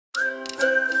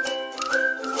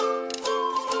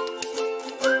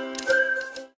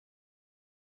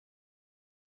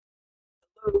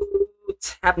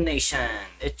Hab Nation,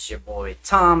 it's your boy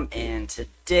Tom, and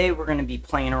today we're going to be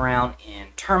playing around in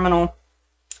Terminal,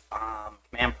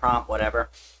 command prompt, whatever,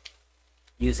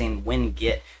 using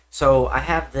WinGet. So I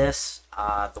have this,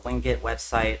 the WinGet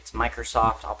website, it's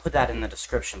Microsoft. I'll put that in the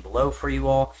description below for you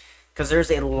all, because there's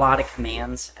a lot of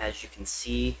commands, as you can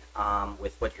see,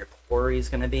 with what your query is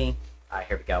going to be.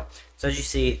 Here we go. So as you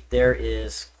see, there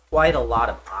is quite a lot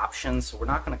of options, so we're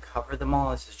not going to cover them all.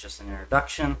 This is just an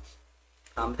introduction.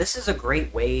 This is a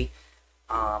great way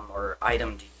or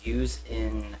item to use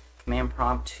in command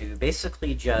prompt to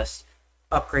basically just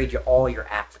upgrade all your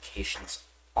applications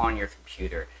on your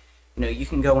computer. You know, you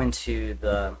can go into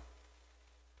the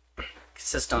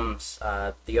systems,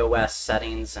 the OS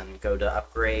settings, and go to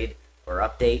upgrade or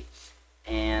update,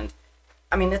 and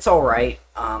I mean, it's alright,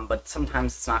 but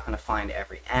sometimes it's not going to find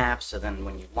every app, so then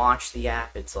when you launch the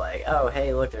app, it's like, oh,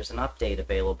 hey, look, there's an update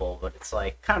available, but it's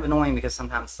like kind of annoying because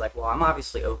sometimes it's like, well, I'm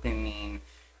obviously opening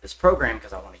this program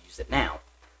because I want to use it now.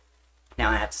 Now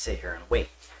I have to sit here and wait.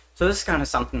 So this is kind of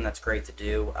something that's great to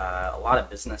do. A lot of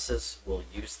businesses will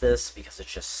use this because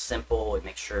it's just simple. It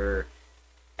makes sure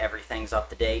everything's up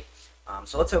to date.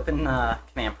 So let's open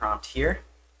command prompt here.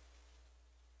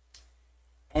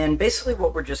 And basically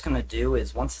what we're just going to do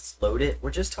is once it's loaded,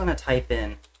 we're just going to type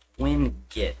in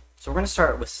WinGet. So we're going to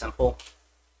start with simple.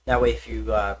 That way if you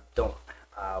don't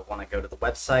want to go to the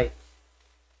website,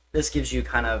 this gives you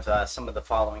kind of some of the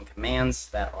following commands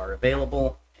that are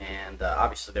available. And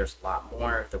obviously there's a lot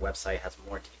more. The website has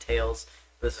more details.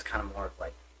 This is kind of more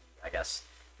like, I guess,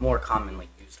 more commonly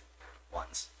used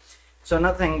ones. So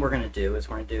another thing we're going to do is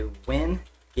we're going to do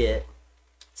WinGet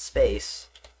space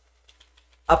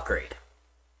upgrade.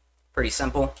 Pretty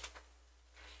simple.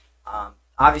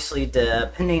 Obviously,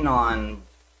 depending on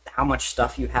how much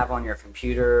stuff you have on your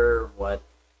computer, how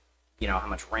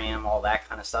much RAM, all that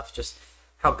kind of stuff, just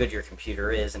how good your computer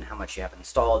is and how much you have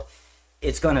installed,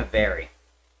 it's going to vary.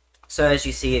 So as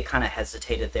you see, it kind of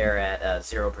hesitated there at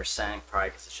 0%, probably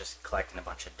because it's just collecting a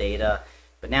bunch of data,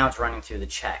 but now it's running through the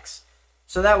checks.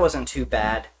 So that wasn't too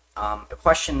bad. A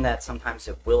question that sometimes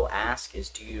it will ask is,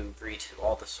 do you agree to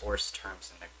all the source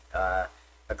terms and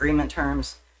agreement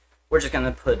terms? We're just going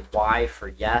to put Y for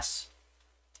yes.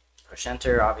 Push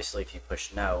enter. Obviously, if you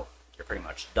push no, you're pretty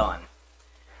much done.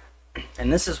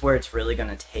 And this is where it's really going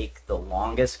to take the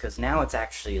longest, because now it's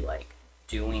actually like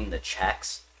doing the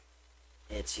checks.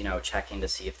 It's, checking to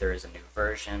see if there is a new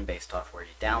version based off where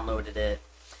you downloaded it.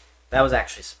 That was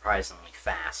actually surprisingly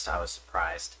fast. I was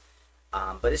surprised.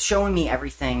 But it's showing me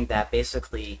everything that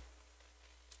basically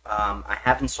I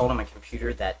have installed on my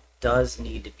computer that does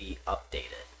need to be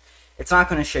updated. It's not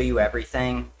going to show you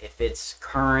everything. If it's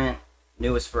current,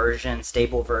 newest version,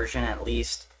 stable version at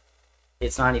least,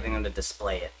 it's not even going to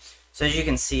display it. So as you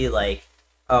can see, like,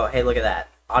 oh, hey, look at that,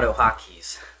 auto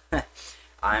hotkeys.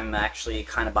 I'm actually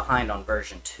kind of behind on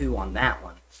version 2 on that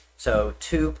one. So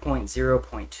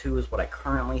 2.0.2 is what I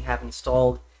currently have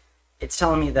installed. It's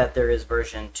telling me that there is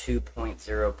version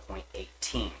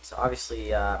 2.0.18. So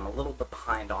obviously I'm a little bit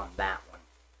behind on that one.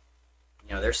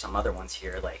 There's some other ones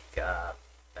here like that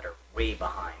are way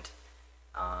behind.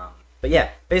 But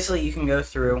yeah, basically you can go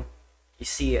through, you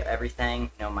see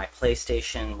everything. My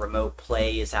PlayStation Remote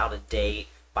Play is out of date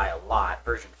by a lot,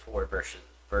 version 4 versus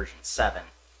version 7.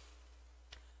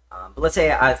 But let's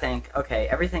say I think, okay,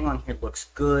 everything on here looks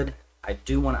good. I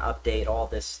do want to update all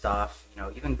this stuff.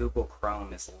 Even Google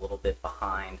Chrome is a little bit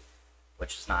behind,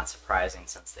 which is not surprising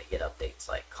since they get updates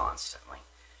like constantly.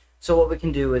 So what we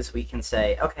can do is we can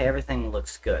say, okay, everything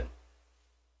looks good.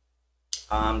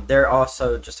 There are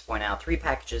also, just to point out, 3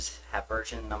 packages have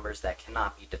version numbers that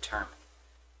cannot be determined.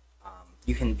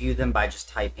 You can view them by just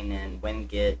typing in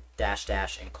WinGet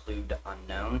 -- include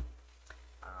unknown.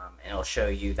 And it'll show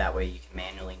you, that way you can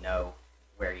manually know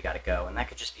where you got to go. And that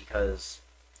could just be because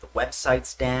the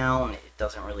website's down, it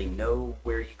doesn't really know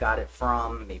where you got it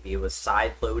from. Maybe it was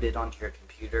side-loaded onto your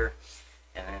computer,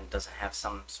 and then it doesn't have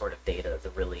some sort of data to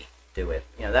really do it.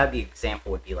 That'd be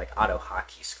example would be like auto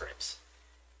hotkey scripts.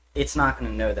 It's not going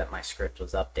to know that my script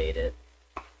was updated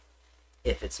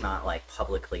if it's not like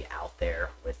publicly out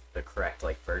there with the correct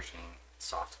like versioning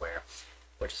software,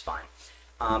 which is fine.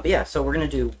 But yeah, so we're going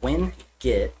to do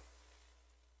WinGet.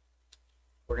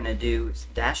 We're going to do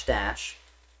 --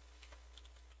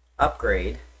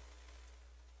 upgrade.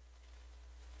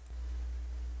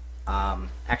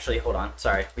 Actually, hold on.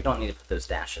 Sorry, we don't need to put those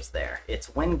dashes there. It's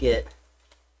WinGet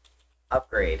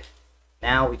upgrade.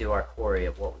 Now we do our query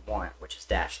of what we want, which is --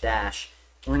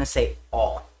 We're going to say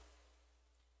all.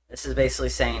 This is basically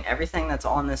saying everything that's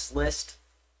on this list,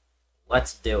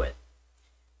 let's do it.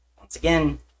 Once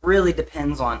again, really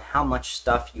depends on how much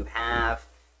stuff you have,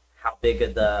 how big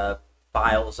of the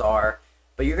files are,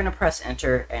 but you're going to press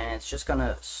enter and it's just going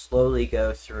to slowly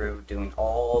go through doing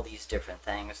all these different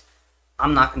things.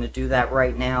 I'm not going to do that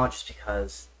right now just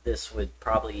because this would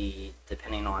probably,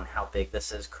 depending on how big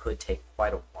this is, could take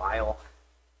quite a while,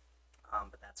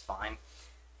 but that's fine.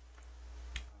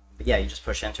 But yeah, you just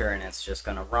push enter and it's just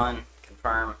going to run,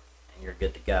 confirm, and you're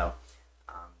good to go.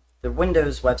 The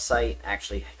Windows website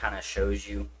actually kind of shows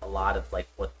you a lot of like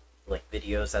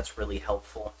videos. That's really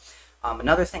helpful.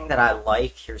 Another thing that I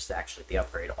like, here's actually the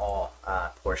upgrade all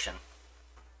portion.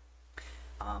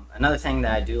 Another thing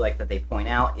that I do like that they point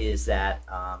out is that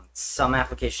some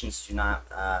applications do not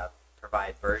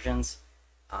provide versions.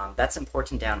 That's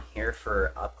important down here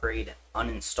for upgrade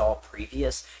uninstall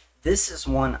previous. This is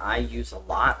one I use a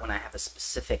lot when I have a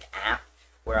specific app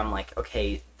where I'm like,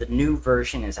 okay, the new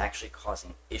version is actually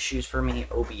causing issues for me.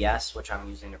 OBS, which I'm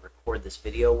using to record this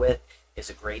video with, is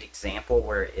a great example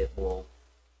where it will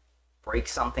break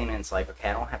something and it's like, okay,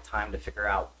 I don't have time to figure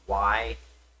out why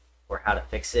or how to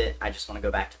fix it. I just want to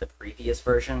go back to the previous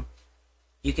version.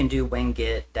 You can do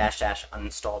WinGet --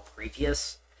 uninstall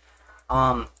previous.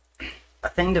 A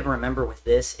thing to remember with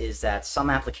this is that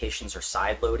some applications are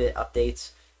side-loaded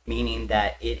updates, meaning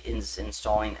that it is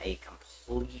installing a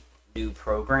complete new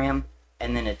program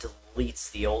and then it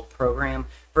deletes the old program,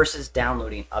 versus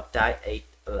downloading update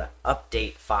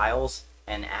files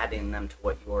and adding them to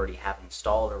what you already have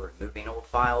installed or removing old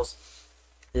files.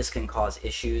 This can cause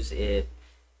issues if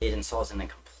it installs in a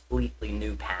completely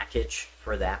new package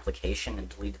for the application and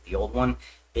deleted the old one.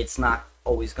 It's not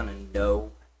always going to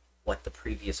know what the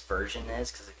previous version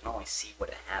is because it can only see what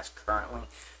it has currently.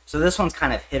 So this one's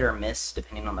kind of hit or miss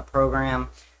depending on the program.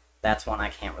 That's one I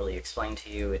can't really explain to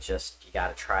you. It's just, you got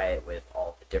to try it with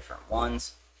all the different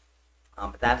ones.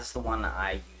 But that is the one that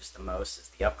I use the most, is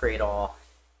the upgrade all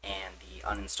and the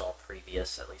uninstall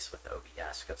previous, at least with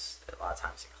OBS, because a lot of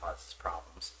times it causes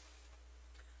problems.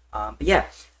 But yeah,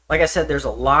 like I said, there's a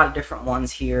lot of different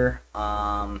ones here.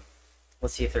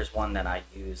 Let's see if there's one that I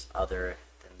use other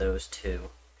than those two.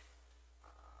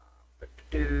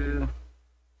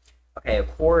 Okay, a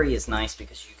query is nice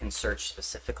because you can search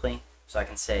specifically. So I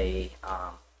can say,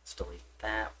 let's delete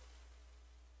that,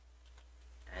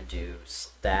 and do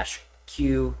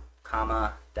 -q,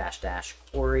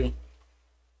 --query.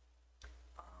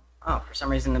 Oh, for some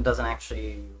reason it doesn't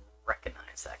actually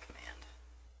recognize that command.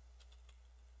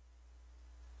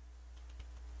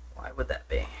 Why would that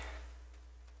be?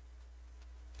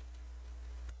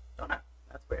 Don't know.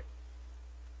 That's weird.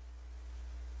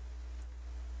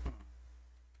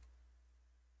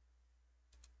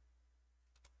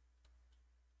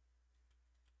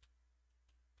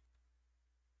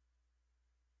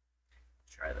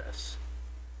 Try this.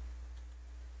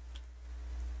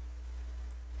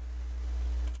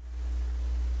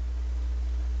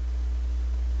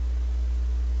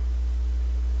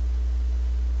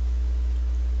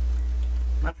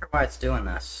 I'm not sure why it's doing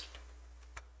this.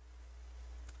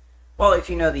 Well, if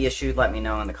you know the issue, let me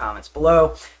know in the comments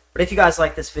below. But if you guys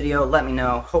like this video, let me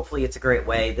know. Hopefully it's a great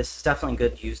way. This is definitely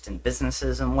good used in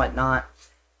businesses and whatnot.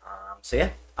 So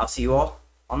yeah, I'll see you all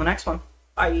on the next one.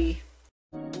 Bye!